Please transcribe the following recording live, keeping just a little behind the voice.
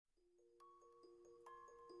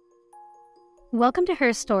Welcome to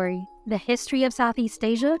Her Story, the history of Southeast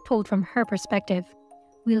Asia told from her perspective.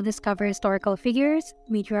 We'll discover historical figures,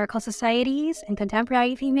 matriarchal societies, and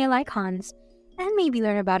contemporary female icons, and maybe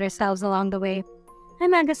learn about ourselves along the way.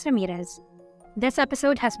 I'm Agus Ramirez. This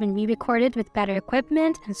episode has been re-recorded with better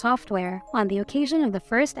equipment and software on the occasion of the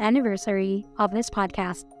first anniversary of this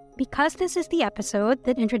podcast. Because this is the episode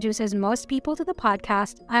that introduces most people to the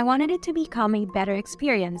podcast, I wanted it to become a better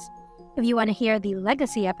experience. If you want to hear the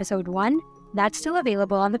Legacy Episode 1, that's still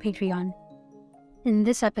available on the Patreon. In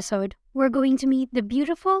this episode, we're going to meet the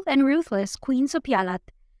beautiful and ruthless Queen Supayalat.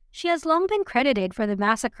 She has long been credited for the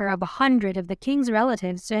massacre of 100 of the king's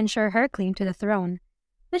relatives to ensure her claim to the throne.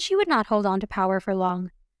 But she would not hold on to power for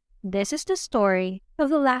long. This is the story of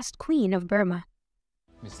the last queen of Burma.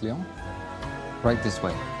 Miss Leon, right this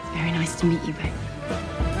way. Very nice to meet you both.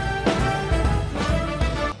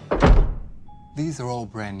 These are all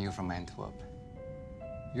brand new from Antwerp.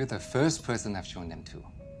 You're the first person I've shown them to.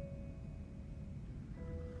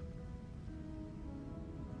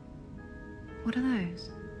 What are those?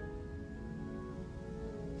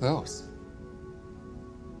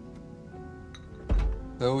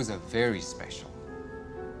 Those are very special.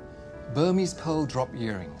 Burmese pearl drop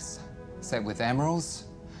earrings, set with emeralds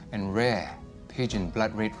and rare pigeon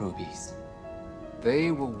blood red rubies.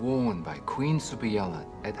 They were worn by Queen Supayalat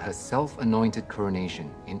at her self-anointed coronation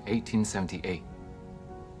in 1878.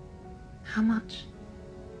 How much?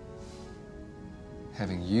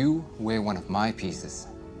 Having you wear one of my pieces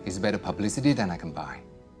is better publicity than I can buy.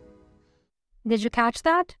 Did you catch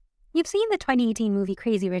that? You've seen the 2018 movie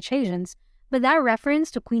Crazy Rich Asians, but that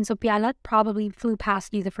reference to Queen Supayalat probably flew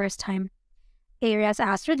past you the first time. Heiress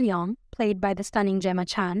Astrid Leong, played by the stunning Gemma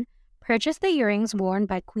Chan, purchased the earrings worn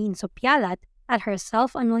by Queen Supayalat at her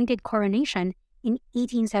self-anointed coronation in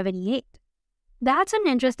 1878. That's an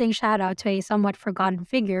interesting shout-out to a somewhat forgotten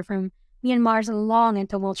figure from Myanmar's long and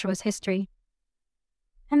tumultuous history.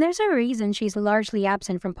 And there's a reason she's largely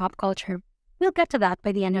absent from pop culture. We'll get to that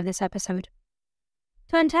by the end of this episode.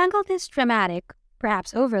 To untangle this dramatic,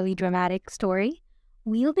 perhaps overly dramatic, story,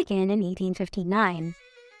 we'll begin in 1859.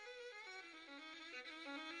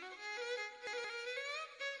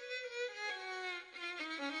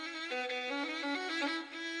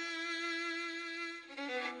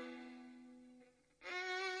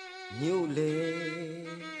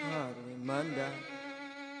 Mando.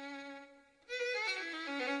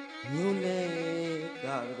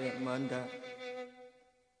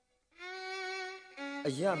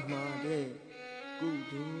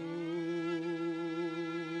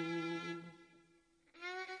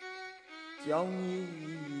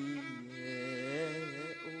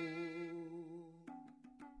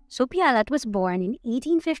 Supayalat was born in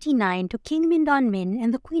 1859 to King Mindon Min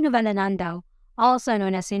and the Queen of Alanandao, also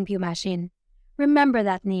known as Sin Pumashin. Remember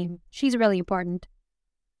that name, she's really important.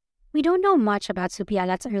 We don't know much about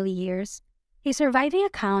Supayalat's early years. A surviving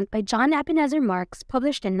account by John Ebenezer Marks,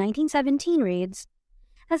 published in 1917, reads,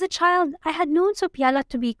 "As a child, I had known Supayalat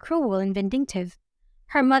to be cruel and vindictive.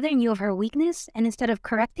 Her mother knew of her weakness, and instead of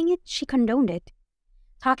correcting it, she condoned it.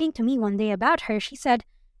 Talking to me one day about her, she said,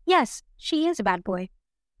 'Yes, she is a bad boy.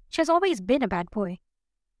 She has always been a bad boy,'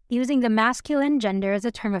 using the masculine gender as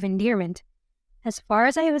a term of endearment. As far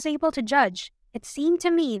as I was able to judge, it seemed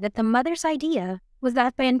to me that the mother's idea was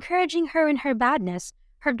that by encouraging her in her badness,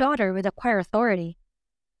 her daughter would acquire authority."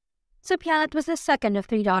 Supayalat was the second of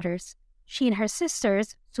 3 daughters. She and her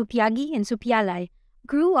sisters, Supyagi and Supyalai,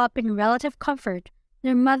 grew up in relative comfort,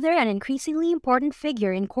 their mother an increasingly important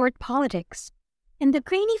figure in court politics. In the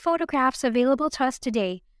grainy photographs available to us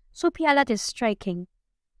today, Supayalat is striking.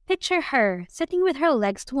 Picture her sitting with her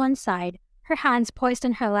legs to one side, her hands poised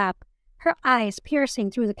on her lap, her eyes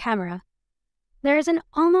piercing through the camera. There is an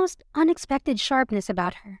almost unexpected sharpness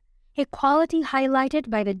about her, a quality highlighted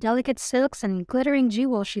by the delicate silks and glittering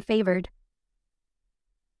jewels she favored.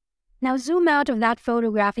 Now zoom out of that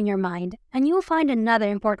photograph in your mind, and you'll find another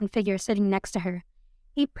important figure sitting next to her,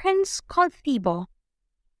 a prince called Thibaw.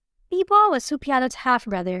 Thibaw was Supayalat's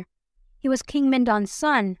half-brother. He was King Mindon's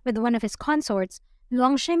son with one of his consorts,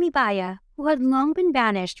 Longshemibaya, who had long been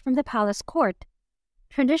banished from the palace court.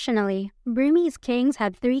 Traditionally, Burmese kings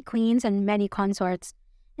had 3 queens and many consorts.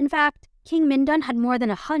 In fact, King Mindon had more than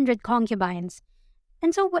 100 concubines.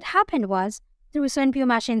 And so what happened was, through Sun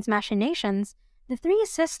Pumashin's machinations, the 3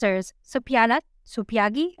 sisters, Supayalat,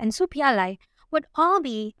 Supyagi, and Supyalai, would all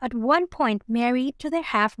be at one point married to their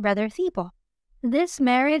half-brother Thibaw. This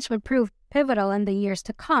marriage would prove pivotal in the years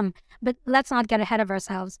to come, but let's not get ahead of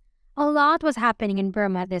ourselves. A lot was happening in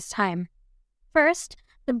Burma at this time. First,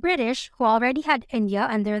 the British, who already had India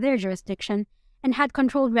under their jurisdiction and had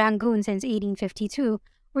controlled Rangoon since 1852,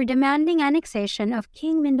 were demanding annexation of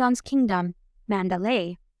King Mindon's kingdom,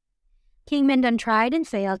 Mandalay. King Mindon tried and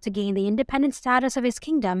failed to gain the independent status of his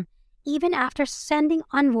kingdom, even after sending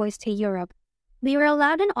envoys to Europe. They were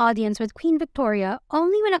allowed an audience with Queen Victoria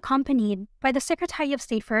only when accompanied by the Secretary of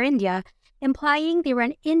State for India, implying they were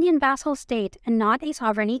an Indian vassal state and not a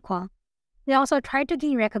sovereign equal. They also tried to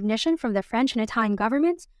gain recognition from the French and Italian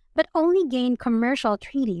governments, but only gained commercial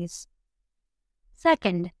treaties.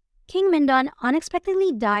 Second, King Mindon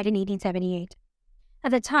unexpectedly died in 1878.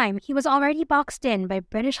 At the time, he was already boxed in by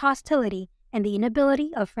British hostility and the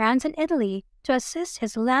inability of France and Italy to assist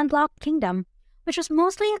his landlocked kingdom, which was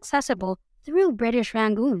mostly accessible through British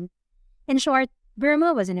Rangoon. In short,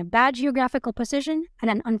 Burma was in a bad geographical position at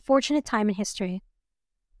an unfortunate time in history.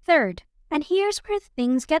 Third, and here's where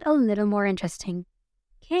things get a little more interesting,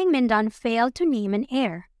 King Mindon failed to name an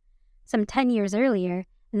heir. Some 10 years earlier,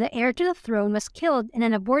 the heir to the throne was killed in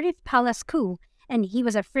an abortive palace coup, and he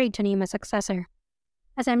was afraid to name a successor.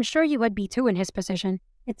 As I'm sure you would be too in his position,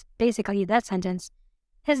 it's basically a death sentence.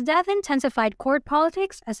 His death intensified court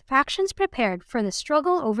politics as factions prepared for the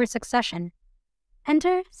struggle over succession.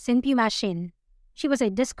 Enter Sinpyumashin. She was a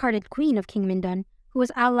discarded queen of King Mindon, who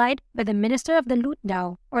was allied by the minister of the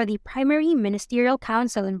Lutdao, or the primary ministerial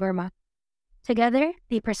council in Burma. Together,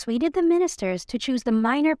 they persuaded the ministers to choose the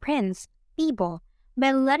minor prince, Thibaw,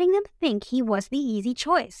 by letting them think he was the easy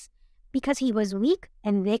choice, because he was weak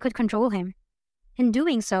and they could control him. In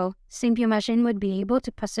doing so, Sinpyumashin would be able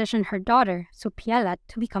to position her daughter, Supayalat,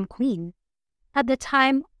 to become queen. At the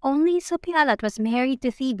time, only Supayalat was married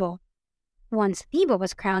to Thibaw. Once Thibaw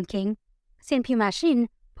was crowned king, Sinpyumashin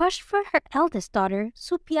pushed for her eldest daughter,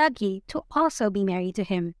 Supyagi, to also be married to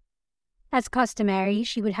him. As customary,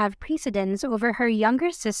 she would have precedence over her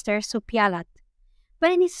younger sister, Supayalat.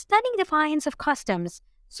 But in a stunning defiance of customs,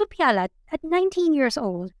 Supayalat, at 19 years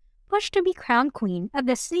old, pushed to be crowned queen at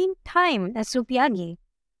the same time as Supyagi.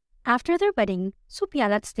 After their wedding,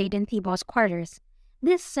 Supayalat stayed in Thibaw's quarters.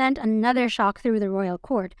 This sent another shock through the royal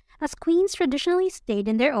court, as queens traditionally stayed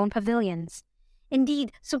in their own pavilions.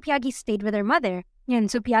 Indeed, Supyagi stayed with her mother, and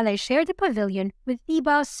Supayalat shared the pavilion with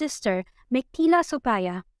Thibaw's sister, Mektila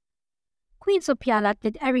Supaya. Queen Supayalat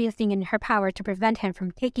did everything in her power to prevent him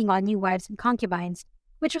from taking on new wives and concubines,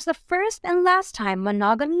 which was the first and last time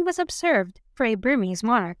monogamy was observed for a Burmese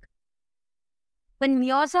monarch. When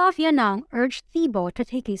Myoza of Yanang urged Thibaw to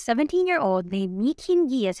take a 17-year-old named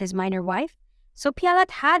Mikhin as his minor wife,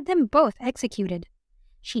 Supayalat had them both executed.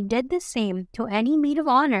 She did the same to any maid of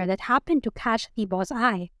honor that happened to catch Thibaw's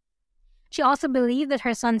eye. She also believed that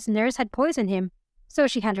her son's nurse had poisoned him, so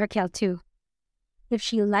she had her killed too. If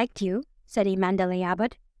she liked you, said a Mandalay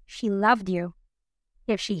abbot, she loved you.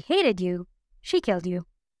 If she hated you, she killed you.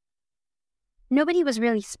 Nobody was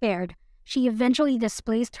really spared. She eventually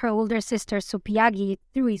displaced her older sister Supyagi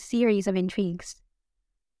through a series of intrigues.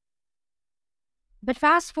 But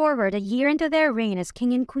fast forward a year into their reign as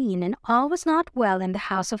king and queen, and all was not well in the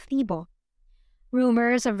house of Thibaw.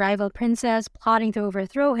 Rumors of rival princes plotting to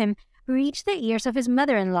overthrow him reached the ears of his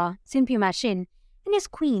mother-in-law, Sinpyumashin, and his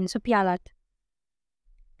queen, Supayalat.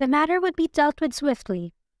 The matter would be dealt with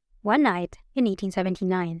swiftly, one night in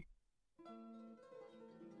 1879.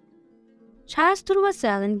 Chas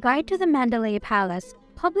Turwasel and Guide to the Mandalay Palace,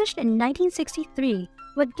 published in 1963,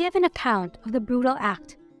 would give an account of the brutal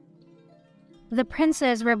act. The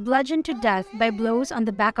princes were bludgeoned to death by blows on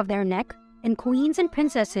the back of their neck, and queens and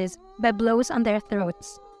princesses by blows on their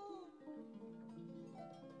throats.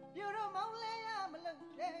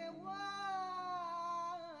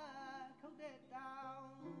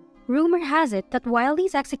 Rumor has it that while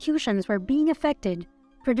these executions were being effected,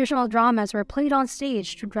 traditional dramas were played on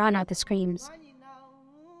stage to drown out the screams.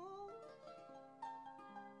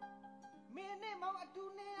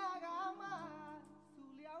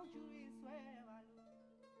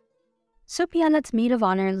 Supayalat's maid of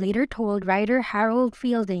honor later told writer Harold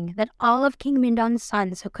Fielding that all of King Mindon's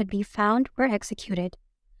sons who could be found were executed.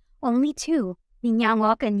 Only 2, the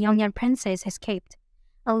Nyangwak and Yongyan princes, escaped.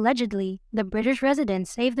 Allegedly, the British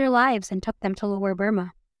residents saved their lives and took them to Lower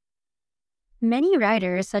Burma. Many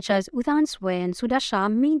writers, such as Uthan Swe and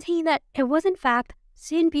Sudasham, maintain that it was in fact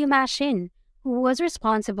Sinpyumashin who was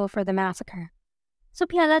responsible for the massacre.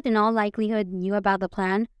 Supayalat in all likelihood knew about the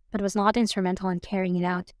plan, but was not instrumental in carrying it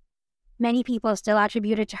out. Many people still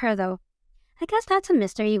attribute it to her, though. I guess that's a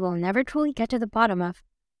mystery we'll never truly get to the bottom of.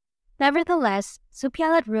 Nevertheless,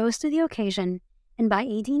 Supayalat rose to the occasion, and by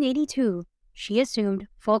 1882, she assumed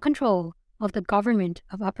full control of the government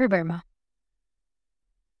of Upper Burma.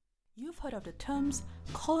 You've heard of the terms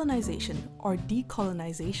colonization or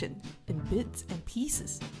decolonization in bits and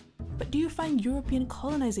pieces. But do you find European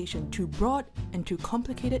colonization too broad and too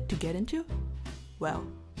complicated to get into? Well,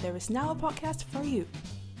 there is now a podcast for you.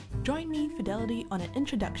 Join me, Fidelity, on an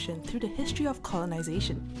introduction through the history of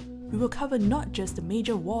colonization. We will cover not just the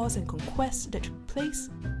major wars and conquests that took place,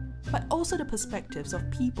 but also the perspectives of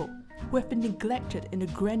people who have been neglected in the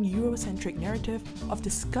grand Eurocentric narrative of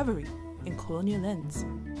discovery in colonial lens.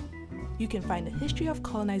 You can find the History of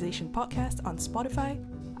Colonization podcast on Spotify,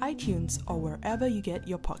 iTunes, or wherever you get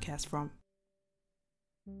your podcast from.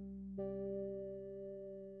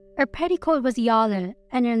 Her petticoat was yellow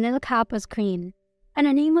and her little cap was green, and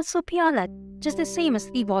her name was Supayalat, just the same as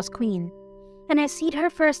Thebal's queen. And I seed her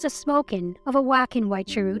first a smoking of a whacking white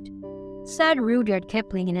cheroot, said Rudyard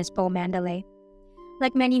Kipling in his poem Mandalay.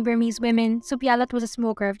 Like many Burmese women, Supayalat was a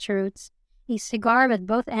smoker of cheroots, a cigar with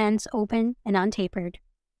both ends open and untapered.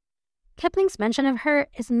 Kipling's mention of her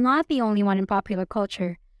is not the only one in popular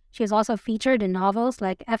culture. She is also featured in novels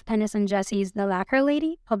like F. Tennyson Jesse's The Lacquer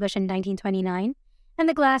Lady, published in 1929, and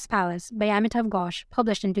The Glass Palace by Amitav Ghosh,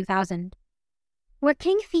 published in 2000. Where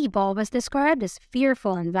King Thebal was described as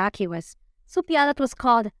fearful and vacuous, Supayalat was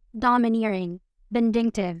called domineering,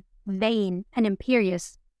 vindictive, vain, and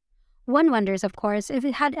imperious. One wonders, of course, if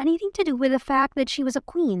it had anything to do with the fact that she was a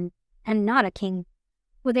queen and not a king.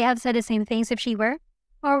 Would they have said the same things if she were?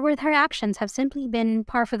 Or would her actions have simply been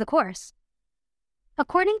par for the course?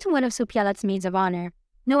 According to one of Supayalat's maids of honor,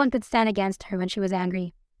 no one could stand against her when she was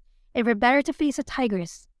angry. It were better to face a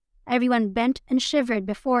tigress. Everyone bent and shivered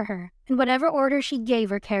before her, and whatever order she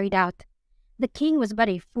gave or carried out. The king was but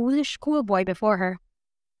a foolish schoolboy before her.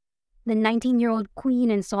 The 19-year-old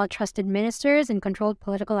queen installed trusted ministers and controlled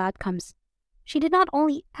political outcomes. She did not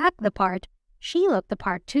only act the part, she looked the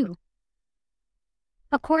part too.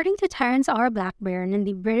 According to Terence R. Blackburn in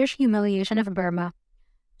The British Humiliation of Burma,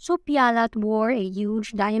 Supayalat wore a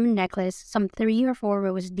huge diamond necklace some 3 or 4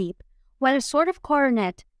 rows deep, while a sort of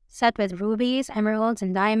coronet set with rubies, emeralds,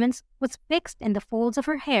 and diamonds was fixed in the folds of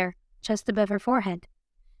her hair just above her forehead.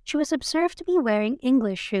 She was observed to be wearing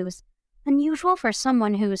English shoes, unusual for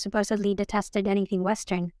someone who supposedly detested anything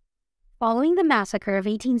Western. Following the massacre of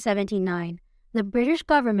 1879, the British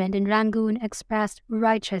government in Rangoon expressed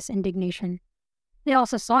righteous indignation. They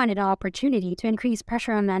also saw in it an opportunity to increase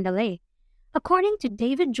pressure on Mandalay. According to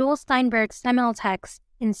David Joel Steinberg's seminal text,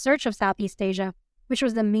 In Search of Southeast Asia, which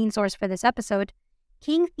was the main source for this episode,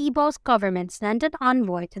 King Thebal's government sent an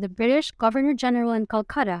envoy to the British Governor-General in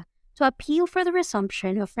Calcutta to appeal for the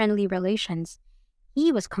resumption of friendly relations.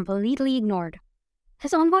 He was completely ignored.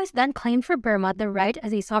 His envoys then claimed for Burma the right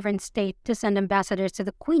as a sovereign state to send ambassadors to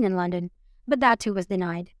the Queen in London, but that too was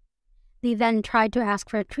denied. They then tried to ask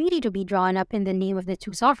for a treaty to be drawn up in the name of the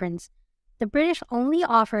two sovereigns. The British only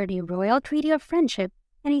offered a royal treaty of friendship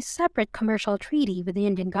and a separate commercial treaty with the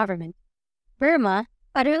Indian government. Burma,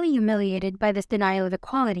 utterly humiliated by this denial of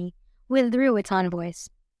equality, withdrew its envoys.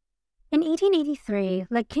 In 1883,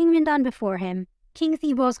 like King Mindon before him, King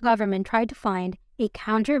Thebal's government tried to find a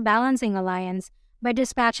counterbalancing alliance by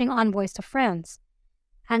dispatching envoys to France.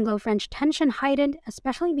 Anglo-French tension heightened,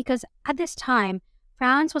 especially because at this time,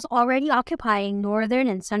 France was already occupying northern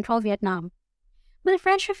and central Vietnam. But the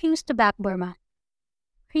French refused to back Burma.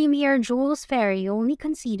 Premier Jules Ferry only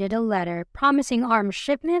conceded a letter promising arms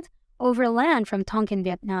shipment overland from Tonkin,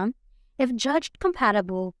 Vietnam, if judged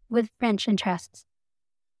compatible with French interests.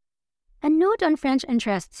 A note on French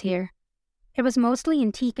interests here. It was mostly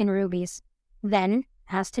in teak and rubies. Then,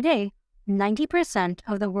 as today, 90%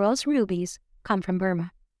 of the world's rubies come from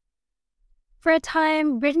Burma. For a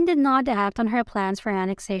time, Britain did not act on her plans for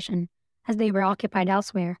annexation, as they were occupied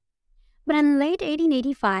elsewhere. But in late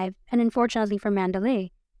 1885, and unfortunately for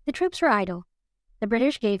Mandalay, the troops were idle. The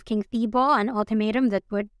British gave King Thebal an ultimatum that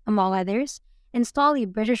would, among others, install a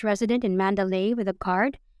British resident in Mandalay with a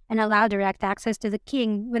guard and allow direct access to the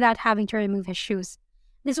king without having to remove his shoes.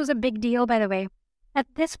 This was a big deal, by the way. At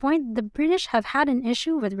this point, the British have had an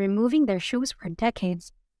issue with removing their shoes for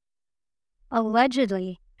decades.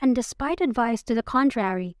 Allegedly, and despite advice to the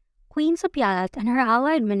contrary, Queen Supayalat and her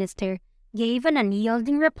allied minister gave an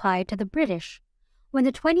unyielding reply to the British. When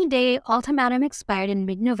the 20-day ultimatum expired in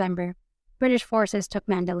mid-November, British forces took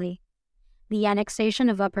Mandalay. The annexation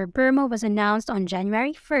of Upper Burma was announced on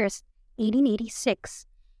January 1st, 1886.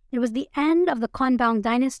 It was the end of the Konbaung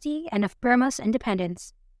dynasty and of Burma's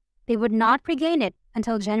independence. They would not regain it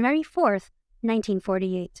until January 4th,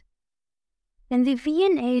 1948. In the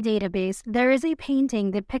V&A database, there is a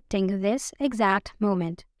painting depicting this exact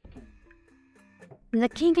moment. The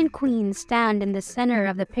king and queen stand in the center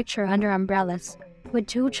of the picture under umbrellas, with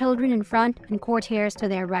 2 children in front and courtiers to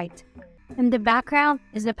their right. In the background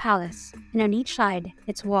is the palace, and on each side,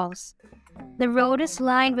 its walls. The road is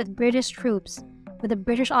lined with British troops, with a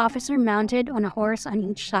British officer mounted on a horse on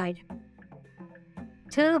each side.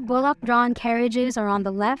 Two bullock-drawn carriages are on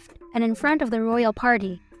the left, and in front of the royal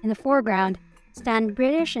party, in the foreground, stand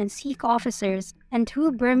British and Sikh officers and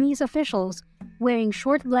two Burmese officials wearing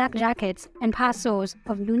short black jackets and passos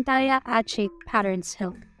of Luntaya Achik patterned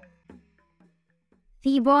silk.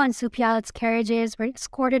 Thibaw and Supayalat's carriages were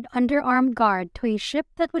escorted under armed guard to a ship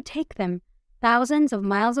that would take them thousands of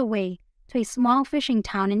miles away to a small fishing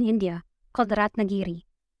town in India called Ratnagiri.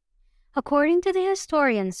 According to the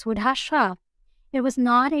historian Sudha Shah, it was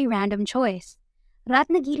not a random choice.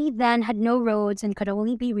 Ratnagiri then had no roads and could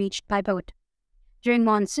only be reached by boat. During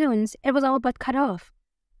monsoons, it was all but cut off.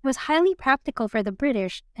 It was highly practical for the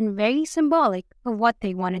British and very symbolic of what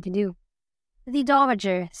they wanted to do. The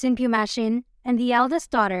dowager, Sinpumashin, and the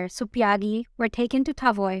eldest daughter, Supyagi, were taken to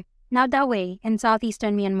Tavoy, now Dawei, in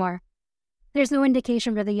southeastern Myanmar. There's no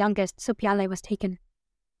indication where the youngest, Supyalai, was taken.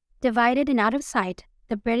 Divided and out of sight,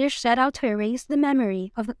 the British set out to erase the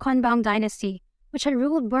memory of the Konbaung dynasty, which had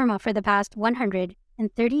ruled Burma for the past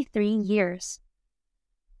 133 years.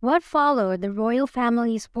 What followed the royal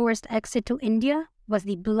family's forced exit to India was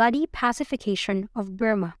the bloody pacification of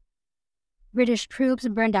Burma. British troops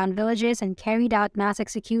burned down villages and carried out mass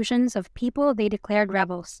executions of people they declared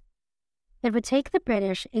rebels. It would take the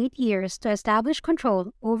British 8 years to establish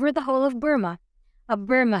control over the whole of Burma, a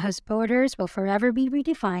Burma whose borders will forever be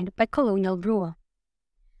redefined by colonial rule.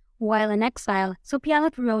 While in exile,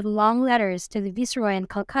 Supayalat wrote long letters to the Viceroy in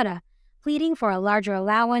Calcutta, pleading for a larger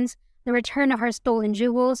allowance, the return of her stolen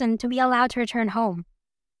jewels, and to be allowed to return home.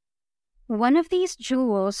 One of these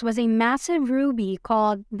jewels was a massive ruby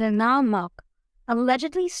called the Nalmak,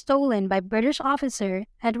 allegedly stolen by British officer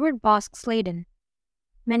Edward Bosque Sladen.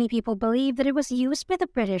 Many people believe that it was used by the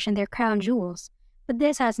British in their crown jewels, but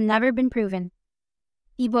this has never been proven.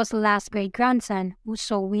 Thibaw's last great-grandson, U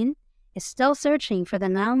So Win, is still searching for the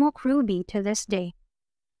Nalmak ruby to this day.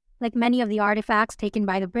 Like many of the artifacts taken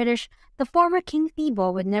by the British, the former King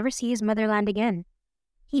Thibaw would never see his motherland again.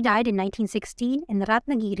 He died in 1916 in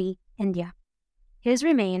Ratnagiri, India. His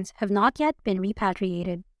remains have not yet been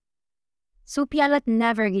repatriated. Supayalat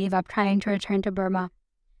never gave up trying to return to Burma.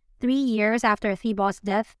 3 years after Thibaw's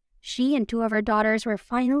death, she and two of her daughters were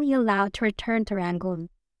finally allowed to return to Rangoon.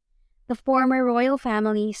 The former royal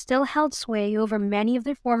family still held sway over many of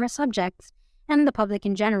their former subjects and the public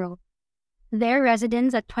in general. Their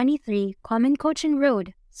residence at 23 Common Cochin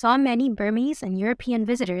Road saw many Burmese and European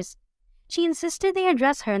visitors. She insisted they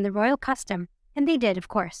address her in the royal custom, and they did, of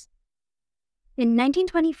course. In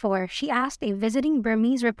 1924, she asked a visiting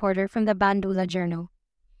Burmese reporter from the Bandula Journal,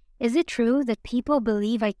 "Is it true that people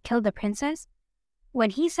believe I killed the princess?"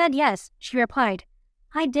 When he said yes, she replied,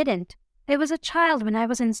 "I didn't. I was a child when I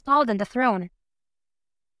was installed on the throne."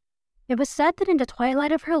 It was said that in the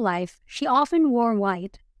twilight of her life, she often wore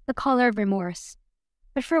white, the color of remorse.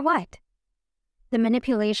 But for what? The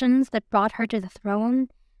manipulations that brought her to the throne,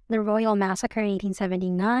 the royal massacre in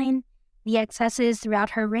 1879, the excesses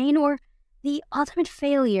throughout her reign, or the ultimate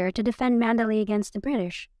failure to defend Mandalay against the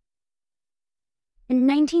British? In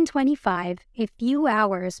 1925, a few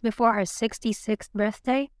hours before her 66th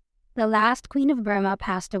birthday, the last Queen of Burma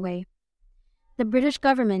passed away. The British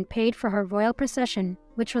government paid for her royal procession,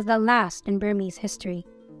 which was the last in Burmese history.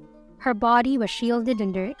 Her body was shielded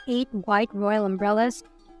under 8 white royal umbrellas,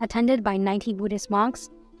 attended by 90 Buddhist monks,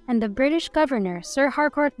 and the British governor, Sir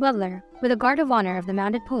Harcourt Butler, with a guard of honor of the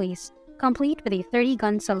mounted police, complete with a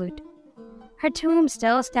 30-gun salute. Her tomb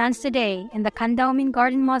still stands today in the Kandaumin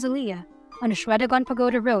Garden Mausolea on Shwedagon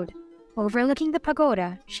Pagoda Road, overlooking the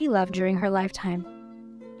pagoda she loved during her lifetime.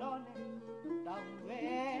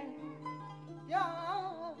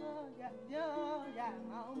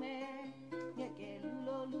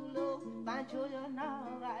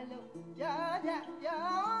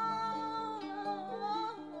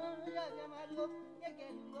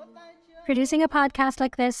 Producing a podcast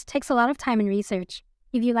like this takes a lot of time and research.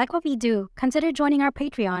 If you like what we do, consider joining our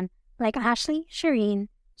Patreon, like Ashley, Shereen,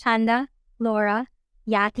 Chanda, Laura,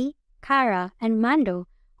 Yati, Kara, and Mando,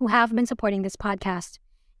 who have been supporting this podcast.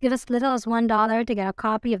 Give as little as $1 to get a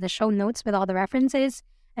copy of the show notes with all the references,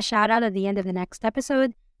 a shout-out at the end of the next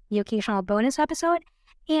episode, the occasional bonus episode,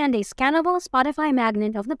 and a scannable Spotify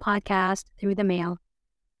magnet of the podcast through the mail.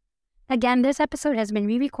 Again, this episode has been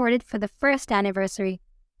re-recorded for the first anniversary.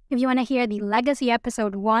 If you want to hear the Legacy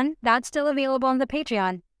Episode 1, that's still available on the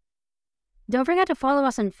Patreon. Don't forget to follow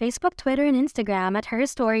us on Facebook, Twitter, and Instagram at Her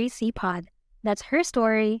Story CPod. That's Her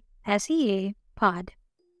Story, SEA Pod.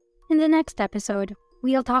 In the next episode,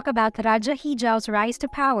 we'll talk about Raja Hijau's rise to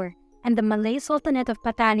power and the Malay Sultanate of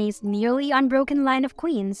Patani's nearly unbroken line of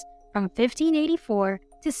queens from 1584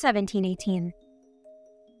 to 1718.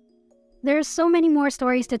 There are so many more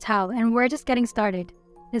stories to tell, and we're just getting started.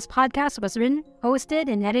 This podcast was written, hosted,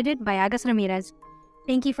 and edited by Agus Ramirez.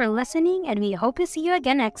 Thank you for listening, and we hope to see you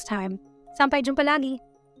again next time. Sampai jumpa lagi!